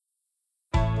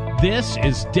This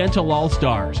is Dental All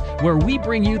Stars, where we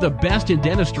bring you the best in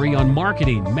dentistry on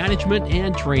marketing, management,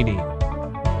 and training.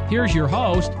 Here's your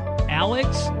host,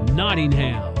 Alex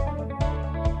Nottingham.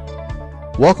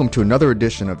 Welcome to another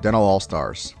edition of Dental All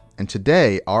Stars, and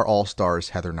today our All Star is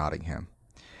Heather Nottingham.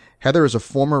 Heather is a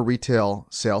former retail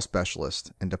sales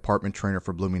specialist and department trainer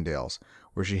for Bloomingdale's,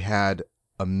 where she had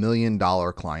 $1 million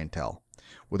clientele.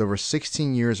 With over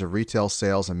 16 years of retail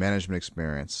sales and management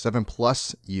experience,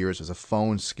 7+ years as a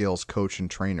phone skills coach and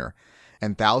trainer,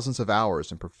 and thousands of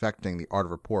hours in perfecting the art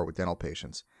of rapport with dental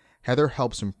patients, Heather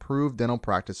helps improve dental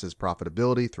practices'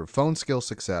 profitability through phone skills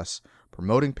success,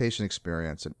 promoting patient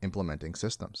experience, and implementing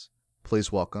systems. Please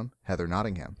welcome Heather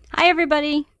Nottingham. Hi,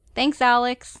 everybody. Thanks,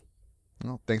 Alex.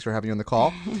 Well, thanks for having you on the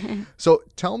call. So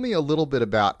tell me a little bit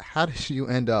about how did you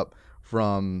end up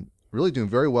from really doing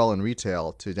very well in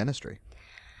retail to dentistry?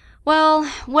 Well,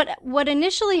 what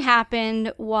initially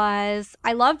happened was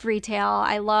I loved retail.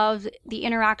 I loved the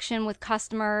interaction with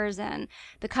customers and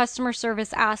the customer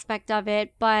service aspect of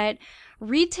it. But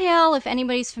retail, if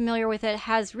anybody's familiar with it,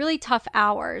 has really tough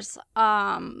hours.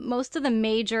 Most of the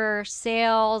major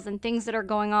sales and things that are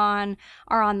going on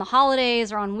are on the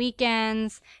holidays or on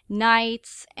weekends,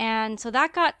 nights. And so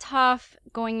that got tough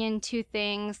going into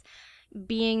things,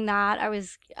 being that I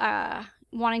was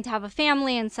wanting to have a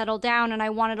family and settle down, and I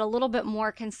wanted a little bit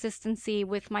more consistency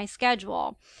with my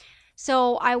schedule.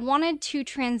 So I wanted to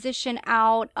transition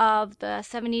out of the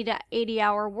 70 to 80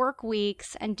 hour work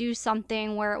weeks and do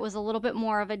something where it was a little bit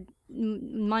more of a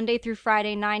Monday through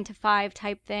Friday, 9 to 5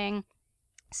 type thing.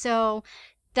 So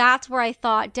that's where I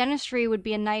thought dentistry would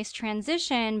be a nice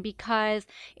transition, because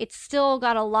it's still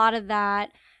got a lot of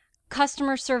that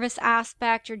customer service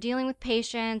aspect. You're dealing with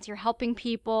patients, you're helping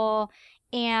people,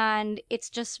 and it's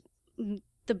just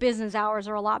the business hours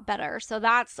are a lot better. So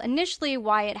that's initially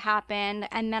why it happened.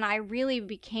 And then I really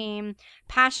became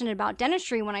passionate about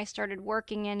dentistry when I started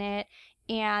working in it.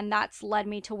 And that's led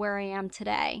me to where I am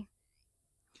today.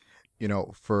 You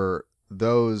know, for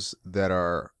those that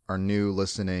are new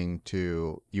listening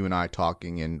to you and I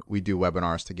talking, and we do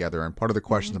webinars together, and part of the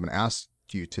questions I'm going to ask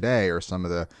you today are some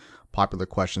of the popular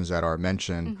questions that are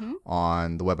mentioned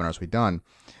on the webinars we've done.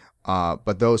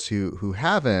 But those who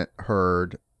haven't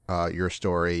heard your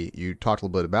story, you talked a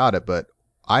little bit about it, but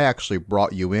I actually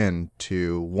brought you in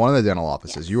to one of the dental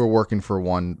offices. Yes. You were working for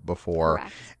one before.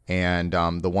 Correct. And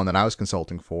the one that I was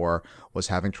consulting for was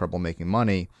having trouble making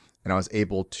money, and I was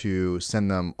able to send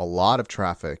them a lot of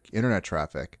traffic, internet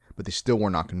traffic, but they still were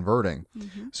not converting.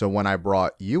 So when I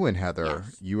brought you in, Heather,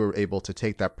 yes, you were able to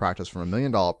take that practice from $1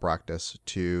 million practice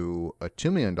to a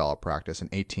 $2 million practice in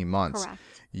 18 months. Correct.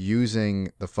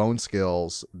 Using the phone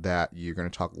skills that you're going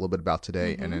to talk a little bit about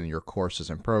today and in your courses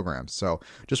and programs. So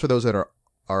just for those that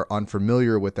are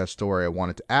unfamiliar with that story, I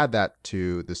wanted to add that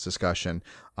to this discussion.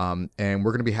 And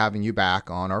we're going to be having you back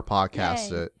on our podcast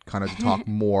to kind of talk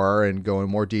more and go in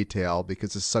more detail,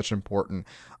 because it's such an important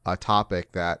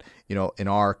topic that, you know, in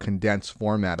our condensed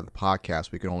format of the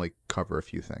podcast, we can only cover a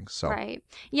few things. So right.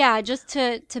 Yeah, just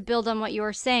to build on what you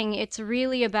were saying, it's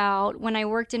really about when I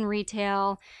worked in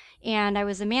retail and I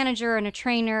was a manager and a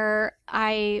trainer,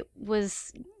 I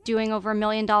was doing over $1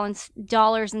 million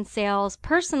in sales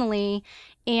personally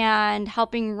and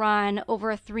helping run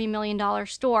over a $3 million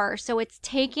store. So it's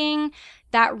taking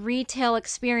that retail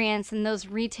experience and those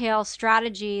retail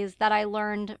strategies that I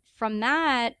learned from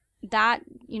that,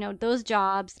 you know, those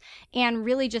jobs, and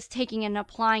really just taking and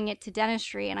applying it to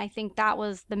dentistry. And I think that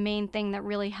was the main thing that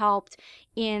really helped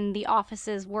in the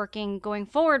offices working going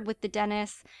forward with the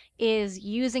dentists, is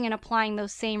using and applying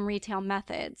those same retail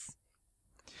methods.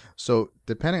 So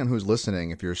depending on who's listening,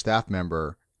 if you're a staff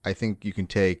member, I think you can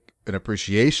take an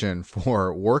appreciation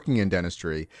for working in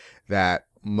dentistry, that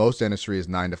most dentistry is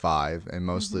 9 to 5 and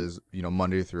most is, you know,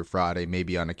 Monday through Friday,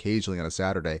 maybe occasionally on a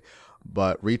Saturday,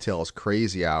 but retail is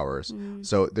crazy hours.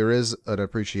 So there is an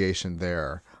appreciation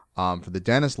there. For the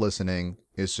dentist listening,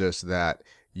 it's just that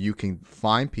you can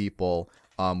find people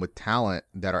with talent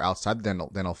that are outside the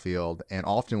dental field. And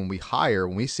often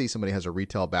when we see somebody has a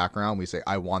retail background, we say,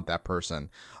 I want that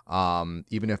person.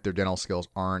 Even if their dental skills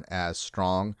aren't as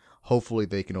strong, hopefully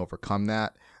they can overcome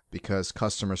that, because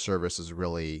customer service is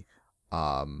really,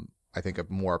 I think, a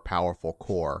more powerful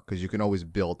core, because you can always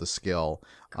build the skill.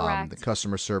 The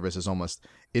customer service is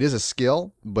it is a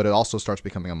skill, but it also starts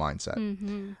becoming a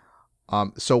mindset.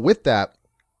 So with that,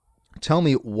 tell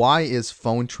me, why is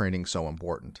phone training so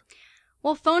important?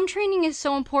 Well, phone training is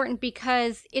so important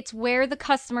because it's where the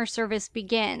customer service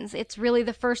begins. It's really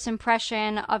the first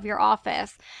impression of your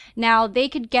office. Now, they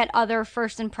could get other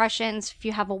first impressions if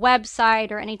you have a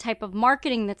website or any type of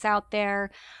marketing that's out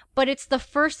there, but it's the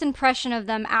first impression of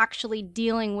them actually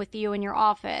dealing with you in your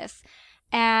office.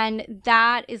 And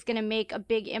that is going to make a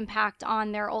big impact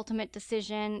on their ultimate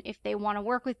decision if they want to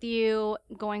work with you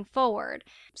going forward.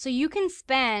 So you can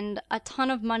spend a ton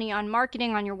of money on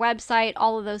marketing, on your website,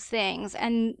 all of those things.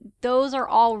 And those are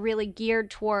all really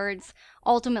geared towards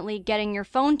ultimately getting your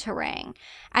phone to ring.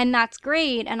 And that's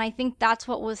great. And I think that's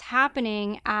what was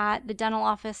happening at the dental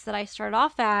office that I started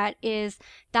off at, is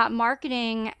that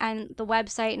marketing and the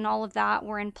website and all of that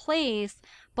were in place.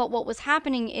 But what was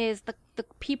happening is the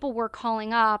people were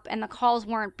calling up and the calls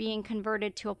weren't being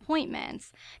converted to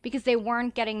appointments because they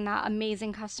weren't getting that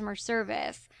amazing customer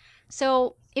service.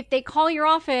 So if they call your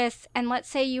office and let's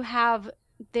say you have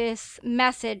this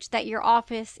message that your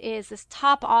office is this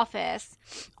top office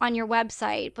on your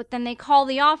website, but then they call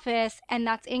the office and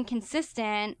that's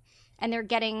inconsistent and they're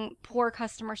getting poor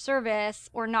customer service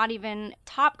or not even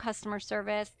top customer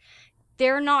service,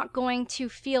 they're not going to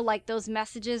feel like those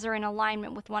messages are in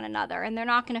alignment with one another, and they're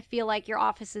not going to feel like your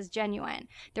office is genuine.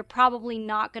 They're probably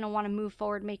not going to want to move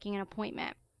forward making an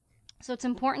appointment. So it's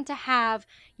important to have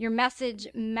your message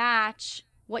match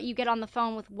what you get on the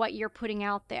phone with what you're putting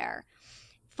out there.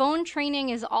 Phone training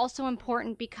is also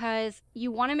important because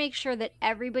you want to make sure that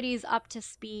everybody's up to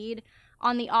speed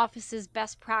on the office's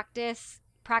best practices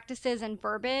and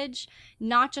verbiage,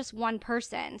 not just one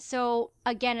person. So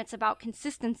again, it's about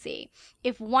consistency.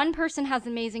 If one person has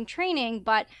amazing training,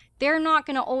 but they're not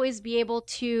going to always be able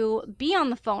to be on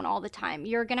the phone all the time,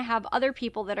 you're going to have other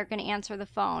people that are going to answer the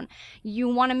phone. You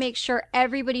want to make sure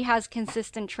everybody has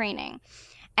consistent training.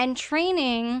 And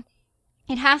training,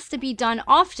 it has to be done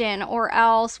often, or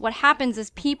else what happens is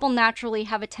people naturally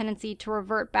have a tendency to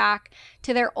revert back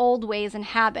to their old ways and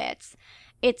habits.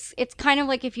 It's kind of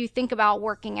like if you think about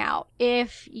working out.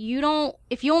 If you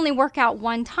only work out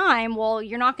one time, well,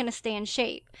 you're not going to stay in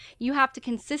shape. You have to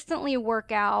consistently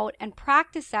work out and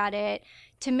practice at it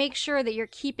to make sure that you're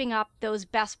keeping up those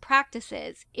best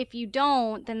practices. If you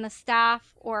don't, then the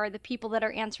staff or the people that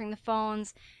are answering the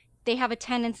phones, they have a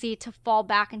tendency to fall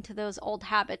back into those old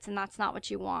habits, and that's not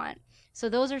what you want. So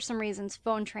those are some reasons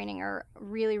phone training are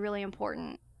really, really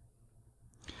important.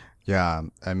 Yeah.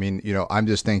 I mean, I'm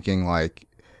just thinking like,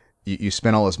 you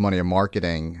spend all this money on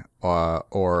marketing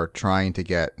or trying to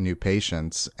get new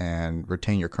patients and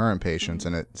retain your current patients.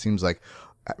 Mm-hmm. And it seems like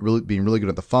being really good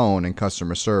at the phone and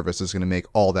customer service is going to make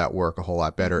all that work a whole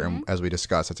lot better. Mm-hmm. And as we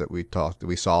discussed, that's what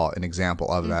we saw an example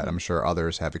of that. Mm-hmm. I'm sure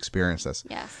others have experienced this.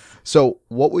 Yes. So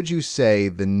what would you say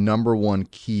the number one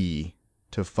key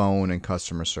to phone and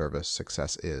customer service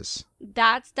success is?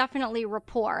 That's definitely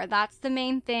rapport. That's the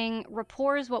main thing.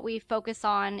 Rapport is what we focus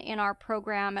on in our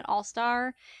program at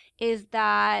All-Star, is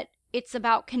that it's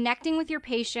about connecting with your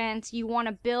patients. You want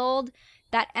to build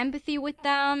that empathy with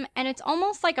them, and it's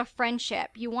almost like a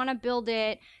friendship. You want to build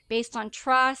it based on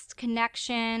trust,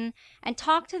 connection, and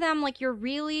talk to them like you're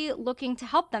really looking to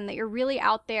help them, that you're really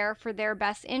out there for their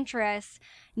best interests,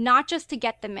 not just to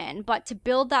get them in, but to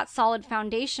build that solid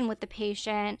foundation with the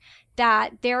patient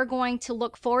that they're going to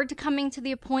look forward to coming to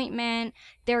the appointment,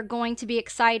 they're going to be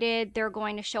excited, they're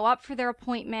going to show up for their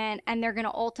appointment, and they're going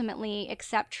to ultimately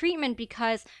accept treatment,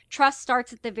 because trust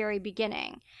starts at the very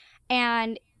beginning.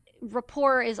 And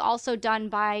rapport is also done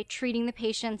by treating the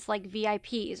patients like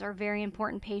VIPs, or very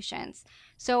important patients.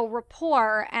 So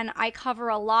rapport, and I cover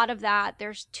a lot of that.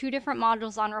 There's 2 different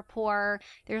modules on rapport.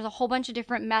 There's a whole bunch of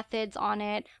different methods on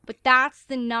it, but that's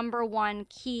the number one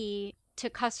key to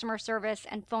customer service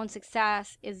and phone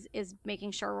success is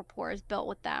making sure rapport is built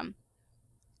with them.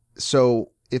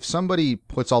 So if somebody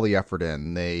puts all the effort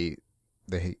in, they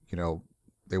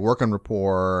work on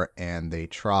rapport and they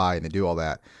try and they do all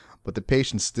that, but the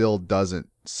patient still doesn't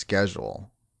schedule,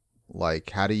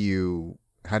 like how do you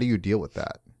deal with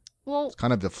that? Well, it's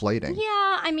kind of deflating.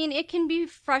 Yeah, I mean, it can be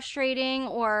frustrating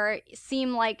or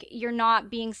seem like you're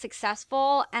not being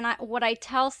successful. And what I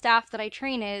tell staff that I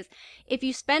train is, if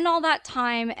you spend all that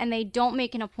time and they don't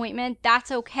make an appointment,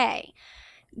 that's okay.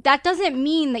 That doesn't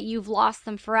mean that you've lost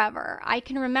them forever. I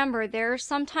can remember there are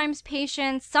sometimes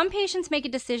some patients make a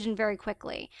decision very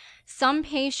quickly. Some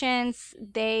patients,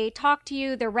 they talk to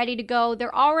you, they're ready to go.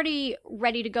 They're already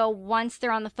ready to go once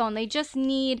they're on the phone. They just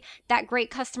need that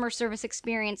great customer service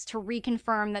experience to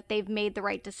reconfirm that they've made the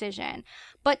right decision.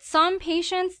 But some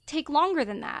patients take longer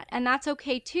than that, and that's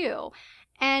okay too.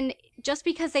 And just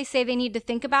because they say they need to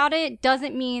think about it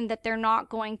doesn't mean that they're not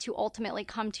going to ultimately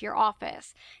come to your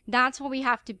office. That's why we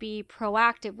have to be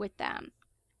proactive with them.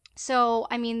 So,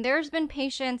 I mean, there's been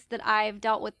patients that I've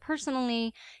dealt with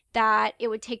personally that it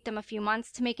would take them a few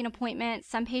months to make an appointment.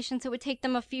 Some patients, it would take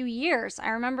them a few years. I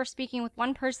remember speaking with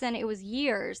one person, it was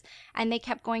years, and they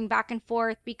kept going back and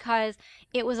forth because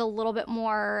it was a little bit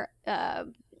more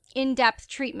in-depth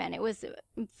treatment. It was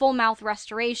full mouth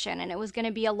restoration, and it was going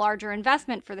to be a larger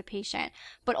investment for the patient.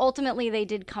 But ultimately, they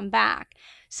did come back.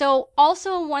 So,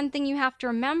 also, one thing you have to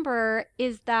remember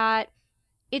is that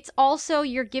it's also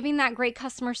you're giving that great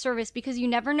customer service because you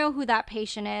never know who that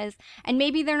patient is, and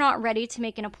maybe they're not ready to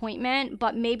make an appointment,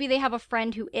 but maybe they have a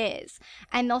friend who is,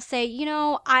 and they'll say,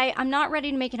 I'm not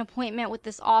ready to make an appointment with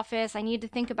this office. I need to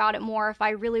think about it more if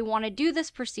I really want to do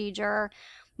this procedure.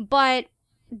 But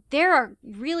they're a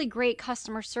really great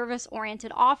customer service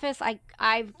oriented office. I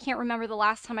can't remember the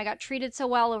last time I got treated so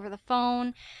well over the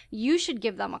phone. You should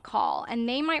give them a call, and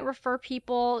they might refer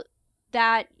people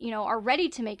that are ready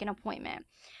to make an appointment.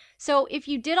 So if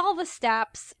you did all the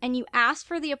steps and you asked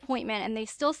for the appointment and they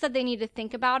still said they need to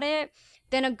think about it,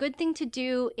 then a good thing to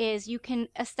do is you can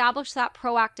establish that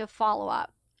proactive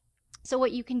follow-up. So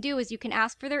what you can do is you can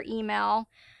ask for their email,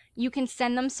 you can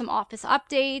send them some office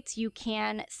updates, you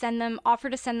can offer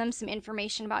to send them some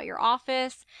information about your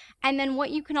office, and then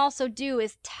what you can also do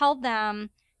is tell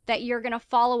them that you're going to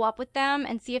follow up with them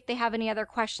and see if they have any other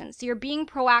questions. So you're being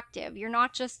proactive. You're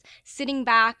not just sitting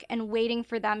back and waiting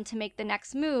for them to make the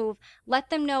next move.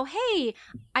 Let them know, hey,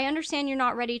 I understand you're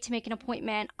not ready to make an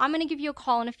appointment. I'm going to give you a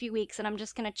call in a few weeks, and I'm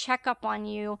just going to check up on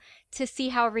you to see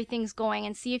how everything's going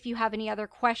and see if you have any other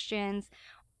questions,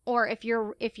 or if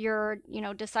you're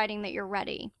deciding that you're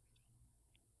ready.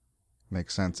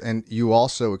 Makes sense. And you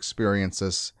also experience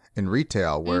this in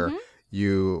retail where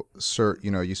you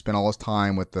spend all this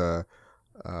time with a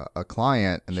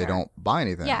client and Sure. they don't buy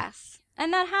anything. Yes,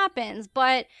 and that happens,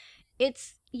 but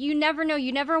you never know.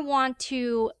 You never want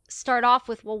to start off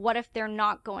with, well, what if they're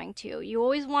not going to? You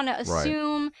always want to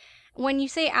assume, when you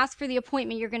say ask for the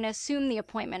appointment, you're going to assume the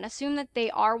appointment. Assume that they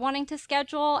are wanting to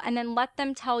schedule, and then let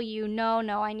them tell you, no,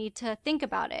 I need to think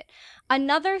about it.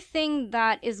 Another thing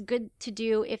that is good to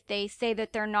do if they say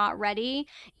that they're not ready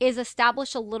is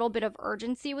establish a little bit of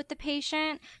urgency with the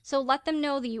patient. So let them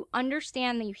know that you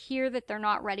understand, that you hear that they're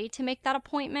not ready to make that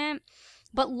appointment.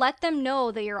 But let them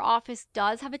know that your office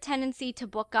does have a tendency to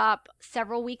book up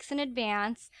several weeks in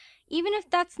advance. Even if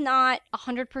that's not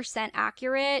 100%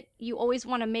 accurate, you always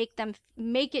want to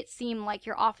make it seem like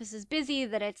your office is busy,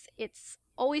 that it's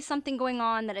always something going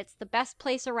on, that it's the best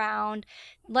place around.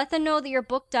 Let them know that you're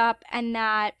booked up, and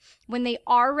that when they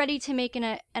are ready to make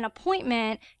an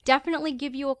appointment, definitely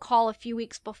give you a call a few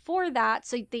weeks before that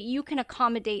so that you can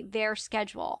accommodate their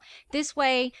schedule. This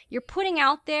way, you're putting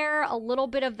out there a little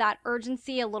bit of that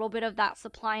urgency, a little bit of that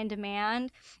supply and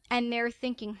demand, and they're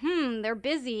thinking, they're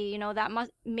busy,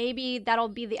 maybe that'll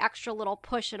be the extra little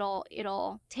push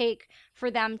it'll take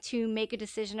for them to make a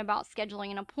decision about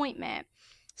scheduling an appointment.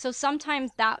 So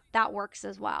sometimes that works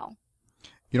as well.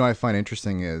 What I find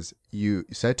interesting is you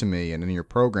said to me, and in your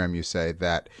program you say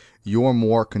that you're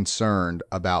more concerned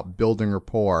about building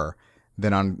rapport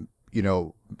than on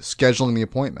scheduling the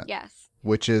appointment. Yes.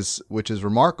 Which is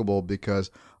remarkable, because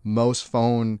most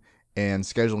phone and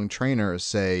scheduling trainers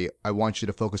say, I want you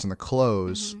to focus on the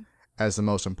close as the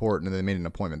most important, and they made an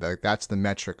appointment. That's the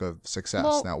metric of success.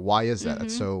 Well, now, why is that?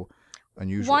 It's so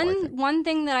unusual. I think. One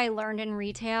thing that I learned in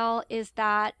retail is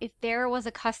that if there was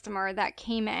a customer that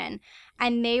came in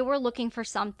and they were looking for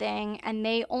something and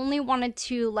they only wanted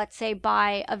to, let's say,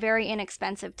 buy a very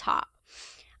inexpensive top,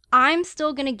 I'm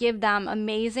still going to give them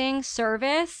amazing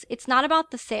service. It's not about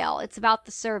the sale, it's about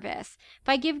the service. If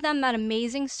I give them that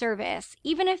amazing service,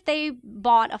 even if they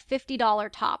bought a $50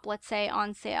 top, let's say,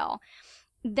 on sale,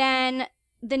 then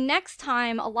the next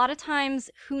time, a lot of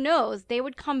times, who knows, they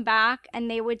would come back and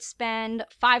they would spend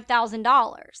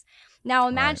 $5,000. Now,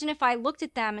 imagine if I looked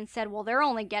at them and said, well, they're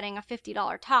only getting a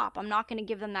 $50 top. I'm not going to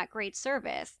give them that great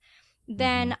service.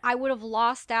 Then I would have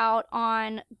lost out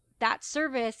on that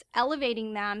service,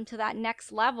 elevating them to that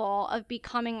next level of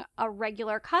becoming a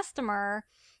regular customer.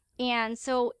 And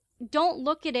so don't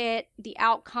look at it, the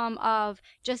outcome of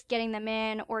just getting them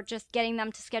in or just getting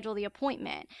them to schedule the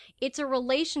appointment. It's a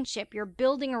relationship. You're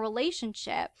building a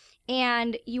relationship,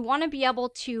 and you want to be able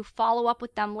to follow up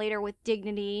with them later with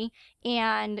dignity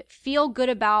and feel good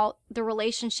about the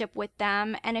relationship with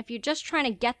them. And if you're just trying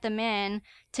to get them in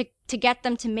to get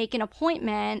them to make an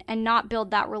appointment and not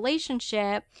build that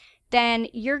relationship, then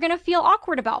you're going to feel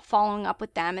awkward about following up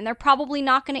with them, and they're probably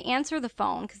not going to answer the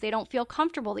phone because they don't feel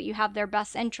comfortable that you have their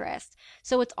best interest.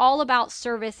 So it's all about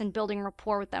service and building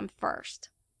rapport with them first.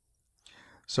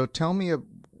 So tell me,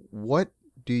 what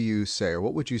do you say, or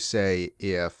what would you say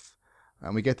if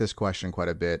and we get this question quite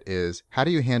a bit, is how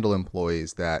do you handle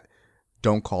employees that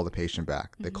don't call the patient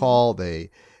back? They call, they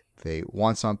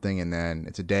want something, and then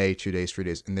it's a day, 2 days, 3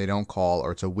 days, and they don't call,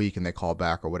 or it's a week and they call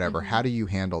back or whatever. How do you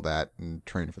handle that and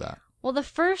train for that? Well, the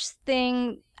first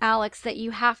thing, Alex, that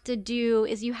you have to do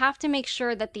is you have to make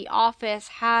sure that the office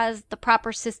has the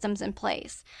proper systems in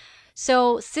place.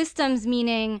 So systems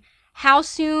meaning how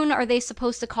soon are they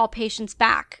supposed to call patients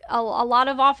back? A lot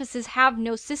of offices have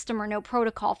no system or no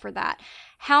protocol for that.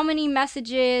 How many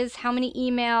messages, how many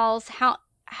emails,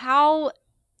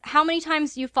 how many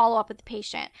times do you follow up with the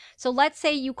patient? So let's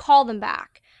say you call them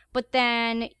back, but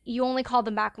then you only call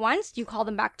them back once. Do you call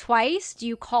them back twice? Do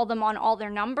you call them on all their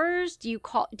numbers? Do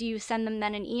you send them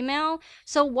then an email?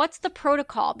 So what's the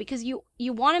protocol? Because you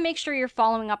want to make sure you're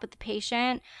following up with the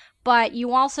patient, but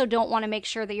you also don't want to make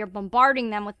sure that you're bombarding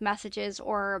them with messages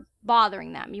or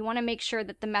bothering them. You want to make sure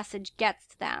that the message gets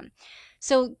to them.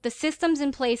 So the systems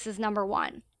in place is number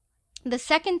one. The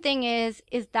second thing is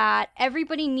that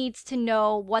everybody needs to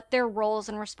know what their roles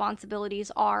and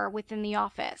responsibilities are within the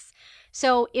office.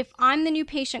 So if I'm the new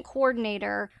patient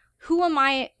coordinator, who am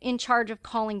I in charge of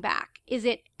calling back? Is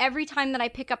it every time that I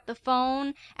pick up the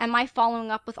phone, am I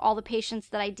following up with all the patients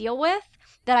that I deal with?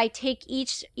 That I take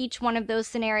each one of those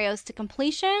scenarios to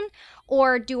completion?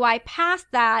 Or do I pass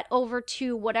that over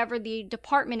to whatever the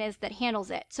department is that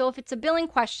handles it? So if it's a billing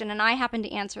question and I happen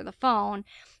to answer the phone,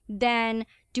 then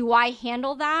do I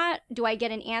handle that? Do I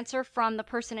get an answer from the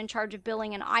person in charge of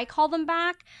billing and I call them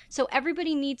back? So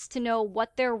everybody needs to know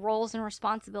what their roles and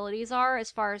responsibilities are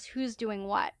as far as who's doing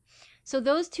what. So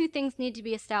those two things need to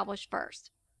be established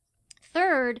first.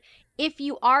 Third, if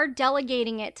you are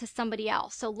delegating it to somebody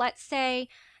else, so let's say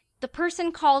the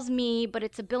person calls me, but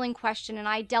it's a billing question, and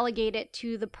I delegate it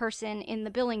to the person in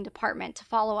the billing department to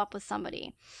follow up with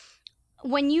somebody.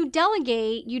 When you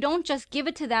delegate, you don't just give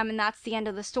it to them and that's the end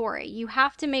of the story. You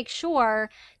have to make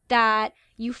sure that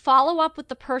you follow up with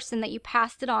the person that you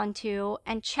passed it on to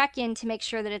and check in to make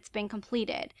sure that it's been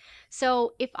completed.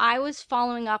 So if I was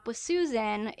following up with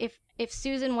Susan, if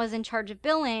Susan was in charge of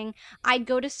billing, I'd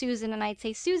go to Susan and I'd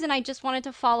say, Susan, I just wanted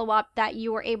to follow up that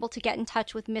you were able to get in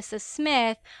touch with Mrs.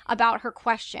 Smith about her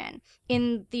question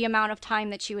in the amount of time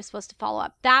that she was supposed to follow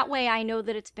up. That way I know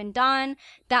that it's been done.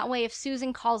 That way if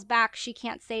Susan calls back, she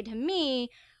can't say to me,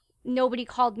 nobody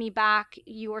called me back.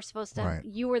 You were supposed to, Right.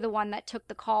 You were the one that took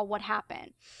the call. What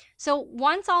happened? So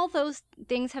once all those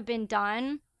things have been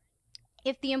done,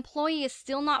 if the employee is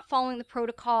still not following the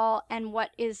protocol and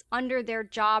what is under their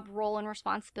job role and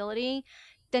responsibility,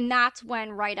 then that's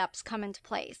when write-ups come into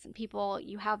place. And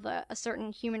you have a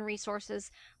certain human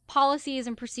resources policies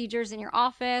and procedures in your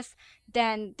office,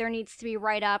 then there needs to be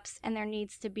write-ups and there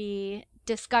needs to be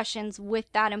discussions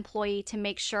with that employee to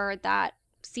make sure that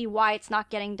see why it's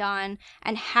not getting done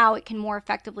and how it can more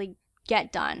effectively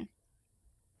get done.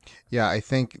 Yeah, I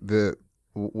think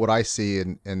what I see,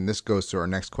 and this goes to our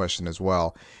next question as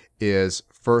well, is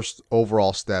first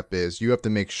overall step is you have to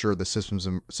make sure the systems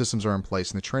are in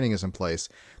place and the training is in place,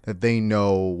 that they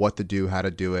know what to do, how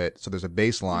to do it. So there's a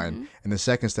baseline. And the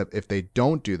second step, if they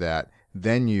don't do that,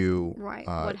 then you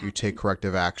take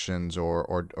corrective actions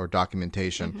or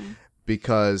documentation,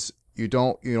 because you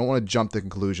don't want to jump to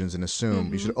conclusions and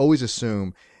assume. You should always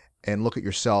assume and look at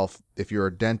yourself, if you're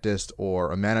a dentist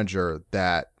or a manager,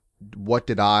 that what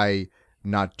did I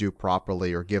not do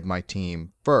properly or give my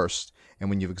team first, and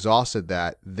when you've exhausted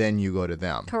that, then you go to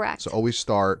them. Correct. So always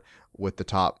start with the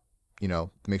top, to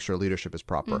make sure leadership is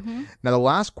proper. Now the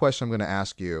last question I'm going to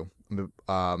ask you,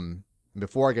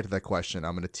 before I get to that question,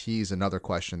 I'm going to tease another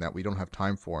question that we don't have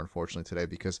time for, unfortunately, today,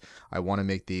 because I want to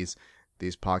make these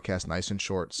podcasts nice and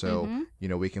short, so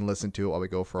we can listen to it while we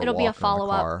go for a walk. It'll be a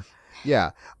follow-up. In the car.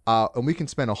 Yeah, and we can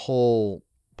spend a whole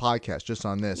podcast just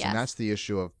on this, and that's the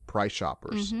issue of price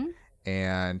shoppers.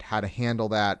 And how to handle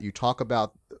that. You talk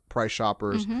about price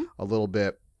shoppers a little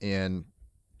bit in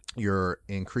your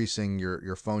increasing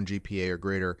your phone GPA or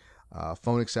greater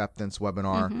phone acceptance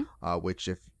webinar, which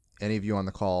if any of you on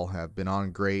the call have been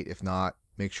on, great. If not,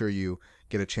 make sure you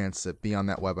get a chance to be on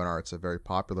that webinar. It's a very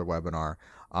popular webinar.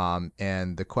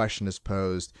 And the question is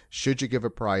posed, should you give a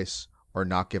price or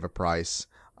not give a price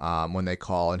when they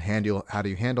call, and how do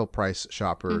you handle price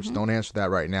shoppers? Don't answer that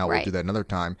right now. We'll do that another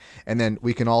time. And then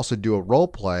we can also do a role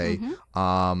play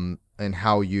and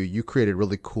how you created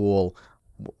really cool,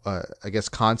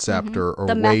 concept or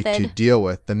way to deal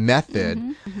with the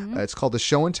method. It's called the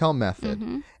show and tell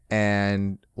method.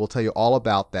 And we'll tell you all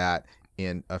about that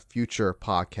in a future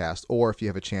podcast, or if you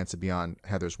have a chance to be on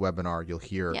Heather's webinar, you'll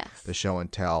hear the show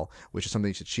and tell, which is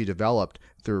something that she developed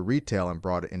through retail and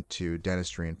brought it into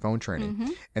dentistry and phone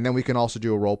training. And then we can also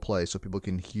do a role play so people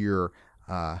can hear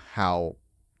how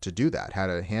to do that, how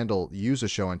to use a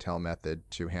show and tell method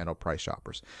to handle price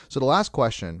shoppers. So the last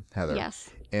question, Heather, Yes.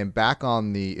 and back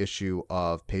on the issue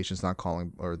of patients not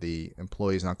calling, or the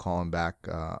employees not calling back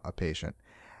a patient,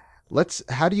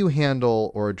 how do you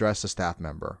handle or address a staff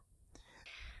member?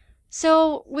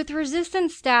 So with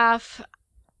resistant staff,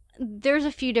 there's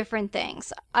a few different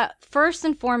things. First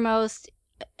and foremost,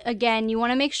 again, you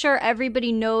want to make sure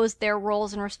everybody knows their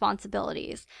roles and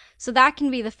responsibilities. So that can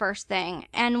be the first thing.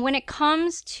 And when it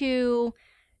comes to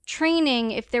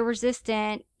training, if they're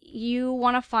resistant, you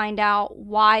want to find out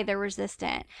why they're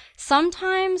resistant.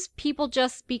 Sometimes people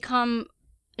just become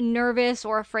nervous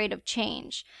or afraid of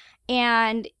change.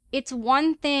 And it's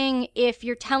one thing if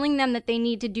you're telling them that they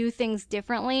need to do things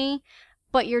differently,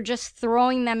 but you're just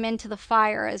throwing them into the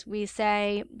fire, as we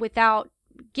say, without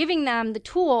giving them the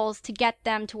tools to get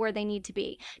them to where they need to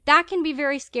be. That can be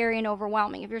very scary and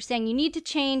overwhelming. If you're saying you need to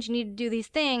change, you need to do these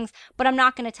things, but I'm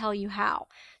not going to tell you how.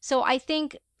 So I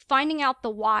think finding out the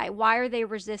why are they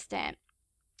resistant,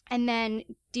 and then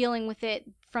dealing with it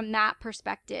from that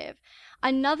perspective.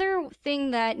 Another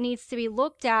thing that needs to be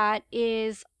looked at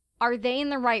is, are they in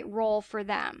the right role for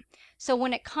them? So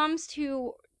when it comes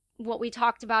to what we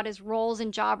talked about as roles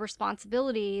and job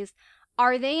responsibilities,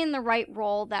 are they in the right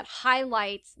role that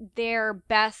highlights their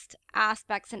best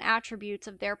aspects and attributes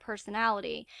of their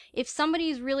personality? If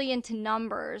somebody's really into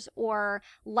numbers or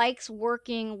likes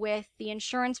working with the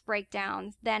insurance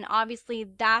breakdowns, then obviously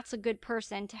that's a good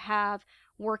person to have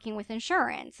working with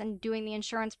insurance and doing the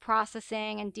insurance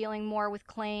processing and dealing more with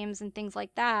claims and things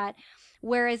like that.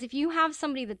 Whereas if you have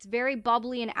somebody that's very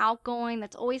bubbly and outgoing,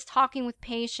 that's always talking with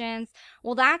patients,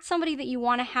 well, that's somebody that you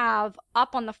want to have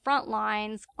up on the front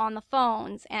lines on the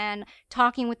phones and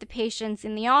talking with the patients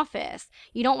in the office.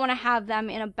 You don't want to have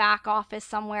them in a back office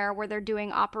somewhere where they're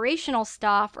doing operational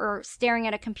stuff or staring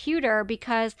at a computer,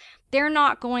 because they're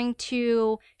not going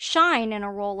to shine in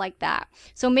a role like that.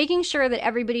 So making sure that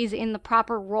everybody's in the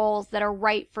proper roles that are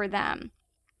right for them.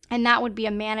 And that would be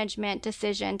a management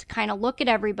decision to kind of look at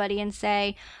everybody and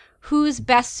say, who's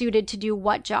best suited to do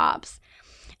what jobs?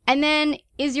 And then,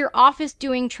 is your office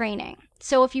doing training?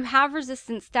 So if you have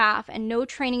resistant staff and no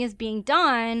training is being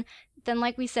done, then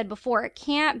like we said before, it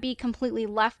can't be completely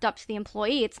left up to the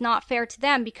employee. It's not fair to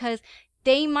them, because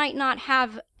they might not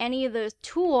have any of those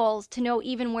tools to know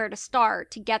even where to start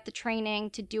to get the training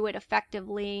to do it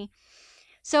effectively.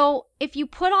 So if you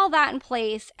put all that in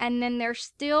place and then they're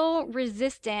still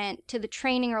resistant to the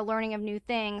training or learning of new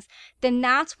things, then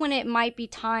that's when it might be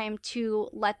time to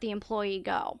let the employee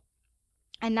go.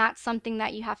 And that's something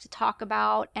that you have to talk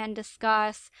about and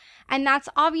discuss. And that's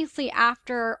obviously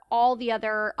after all the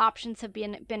other options have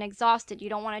been exhausted. You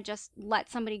don't want to just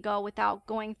let somebody go without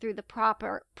going through the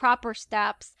proper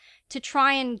steps to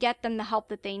try and get them the help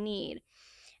that they need.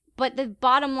 But the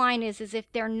bottom line is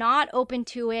if they're not open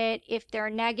to it, if they're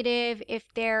negative, if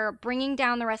they're bringing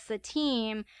down the rest of the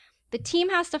team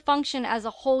has to function as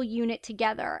a whole unit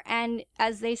together. And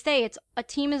as they say, a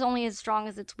team is only as strong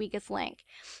as its weakest link.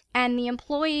 And the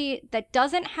employee that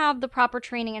doesn't have the proper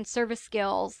training and service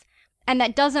skills and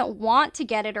that doesn't want to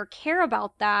get it or care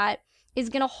about that is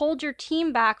going to hold your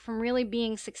team back from really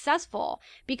being successful.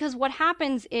 Because what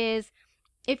happens is,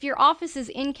 if your office is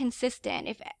inconsistent,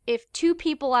 if 2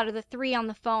 people out of the 3 on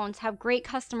the phones have great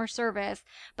customer service,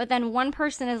 but then one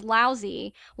person is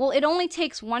lousy, well, it only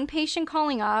takes one patient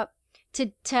calling up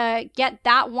to get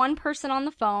that one person on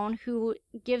the phone who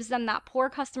gives them that poor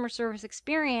customer service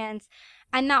experience,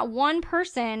 and that one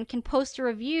person can post a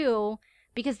review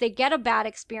because they get a bad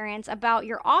experience about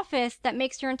your office that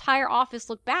makes your entire office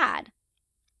look bad.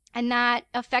 And that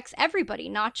affects everybody,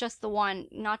 not just the one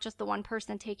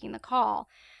person taking the call.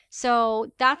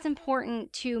 So that's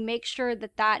important to make sure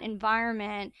that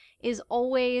environment is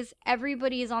always,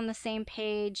 everybody is on the same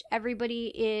page.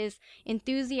 Everybody is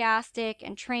enthusiastic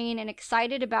and trained and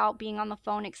excited about being on the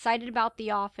phone, excited about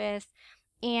the office.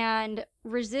 And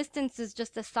resistance is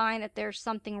just a sign that there's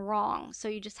something wrong. So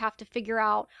you just have to figure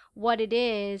out what it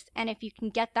is. And if you can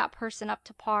get that person up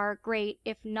to par, great.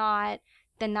 If not,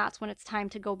 then that's when it's time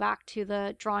to go back to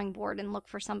the drawing board and look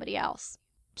for somebody else.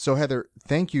 So Heather,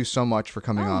 thank you so much for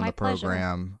coming on the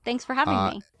program. Pleasure. Thanks for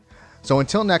having me. So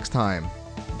until next time,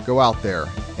 go out there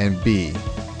and be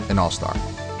an all-star.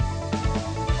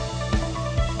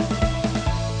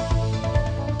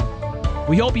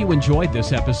 We hope you enjoyed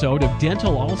this episode of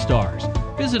Dental All Stars.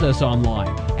 Visit us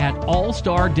online at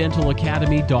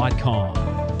allstardentalacademy.com.